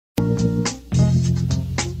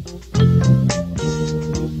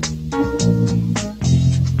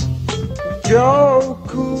Joe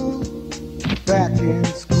Cool, back in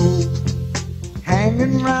school,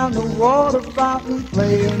 hanging round the water fountain,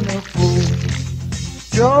 playing the fool.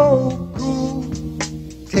 Joe Cool,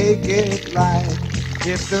 take it light.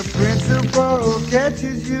 If the principal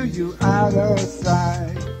catches you, you out of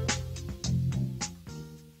sight.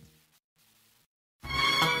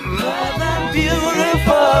 Mother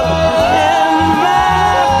beautiful and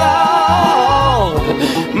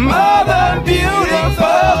Mother beautiful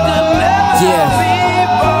could never be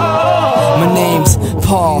born. My name's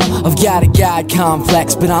Paul, I've got a God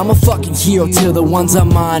complex, but I'm a fucking hero to the ones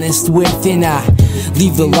I'm honest with. And I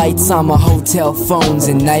leave the lights on my hotel phones,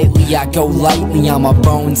 and nightly I go lightly on my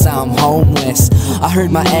bones. I'm homeless. I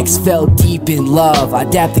heard my ex fell deep in love. I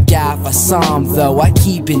dabbed the guy if I saw him, though I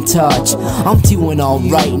keep in touch. I'm doing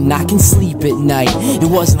alright and I can sleep at night. It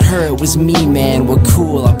wasn't her, it was me, man. We're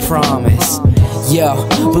cool, I promise. Yo,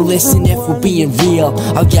 but listen, if we're being real,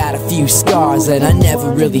 I've got a few scars that I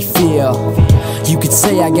never really feel. You could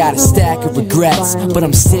say I got a stack of regrets, but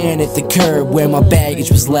I'm staring at the curb where my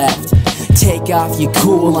baggage was left. Take off your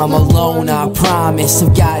cool, I'm alone, I promise.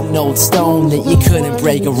 I've got an old stone that you couldn't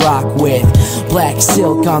break a rock with. Black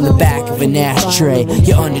silk on the back of an ashtray.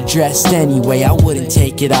 You're underdressed anyway, I wouldn't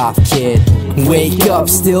take it off, kid. Wake up,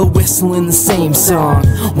 still whistling the same song.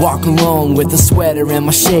 Walk alone with a sweater and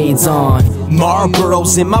my shades on.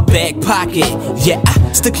 Marlboro's in my back pocket. Yeah,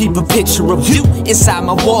 I still keep a picture of you inside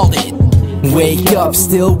my wallet. Wake up,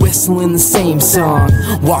 still whistling the same song.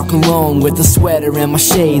 Walk alone with a sweater and my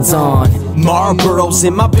shades on. Marlboro's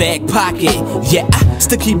in my back pocket. Yeah, I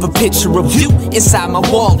still keep a picture of you inside my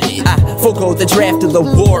wallet. I forgo the draft of the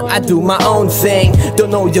war, I do my own thing. Don't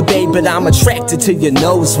know your babe, but I'm attracted to your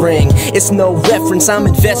nose ring. It's no reference, I'm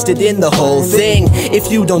invested in the whole thing.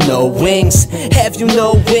 If you don't know wings, have you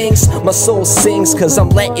no wings? My soul sings cause I'm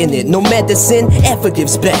letting it. No medicine ever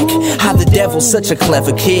gives back. How the devil's such a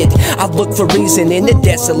clever kid. I look for reason in the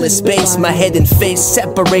desolate space. My head and face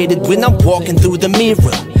separated when I'm walking through the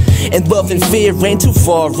mirror. And love and fear ain't too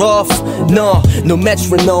far off. No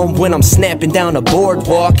metronome when I'm snapping down a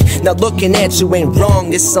boardwalk. Now looking at you ain't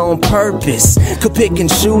wrong, it's on purpose. Could pick and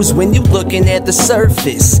choose when you looking at the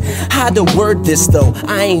surface. How to word this though,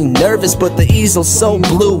 I ain't nervous, but the easel's so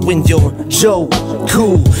blue when you're Joe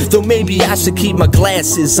Cool. Though maybe I should keep my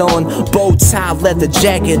glasses on. Bow tie, leather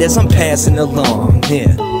jacket as I'm passing along.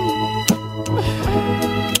 Yeah.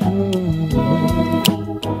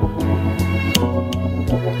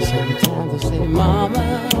 Sometimes I say, Mama,